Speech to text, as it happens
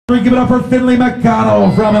Give it up for Findlay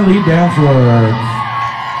McConnell from Elite Danceworx.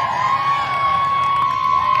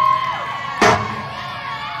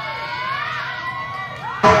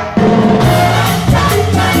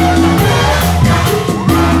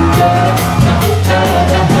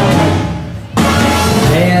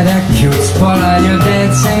 Hey there, cutes, pull on your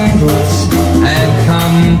dancing boots and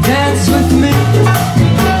come dance with me.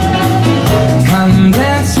 Come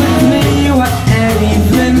dance with me, what an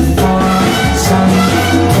evening for some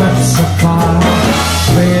trips apart.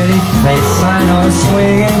 Pretty face, I know a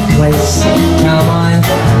swinging place. Come on,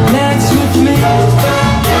 dance with me.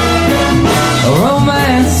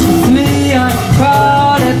 Romance with me, a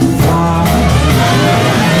crowded bar.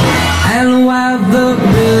 And while the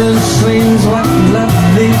rhythm swings, what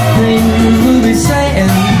lovely things we'll be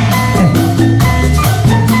saying.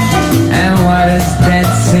 And what is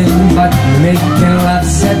dancing but making love,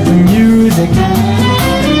 set the music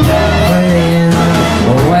playing.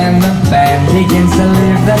 When the band begins to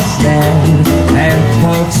leave the stand and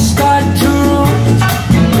folks start to roll,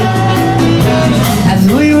 as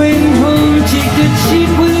we went home cheek to cheek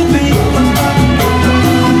we'll be.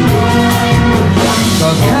 So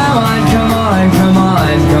come on, come on, come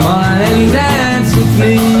on, come on and dance with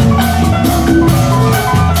me.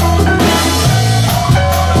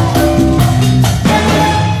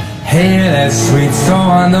 Hey there, sweet, throw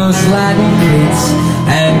on those Latin beats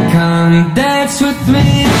and come dance with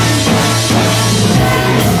me.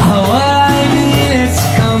 Oh, what I mean is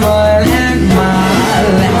come on and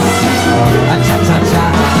let's cha-cha-cha,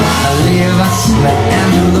 leave us split and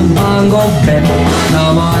do the bongo bit.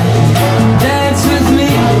 Come on, dance with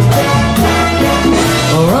me.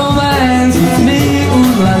 Romance with me,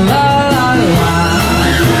 ooh la la la la.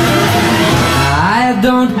 I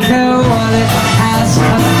don't care what it has,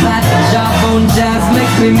 'cause that jawbone jazz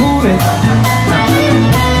makes me move it.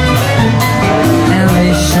 And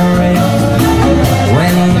they sure it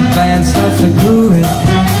when the band starts to groove it.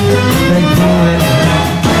 They groove it.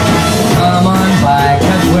 Come on by,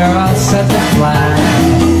 'cause we're all set to fly,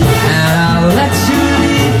 and I'll let you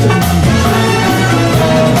lead.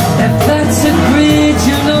 If that's agreed,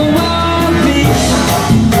 you know I'll be.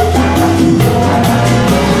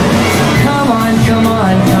 Come on, come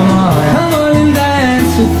on, come on, come on and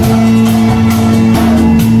dance with me.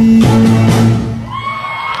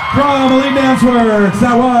 From Elite Danceworx,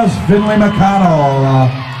 that was Findlay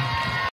McConnell.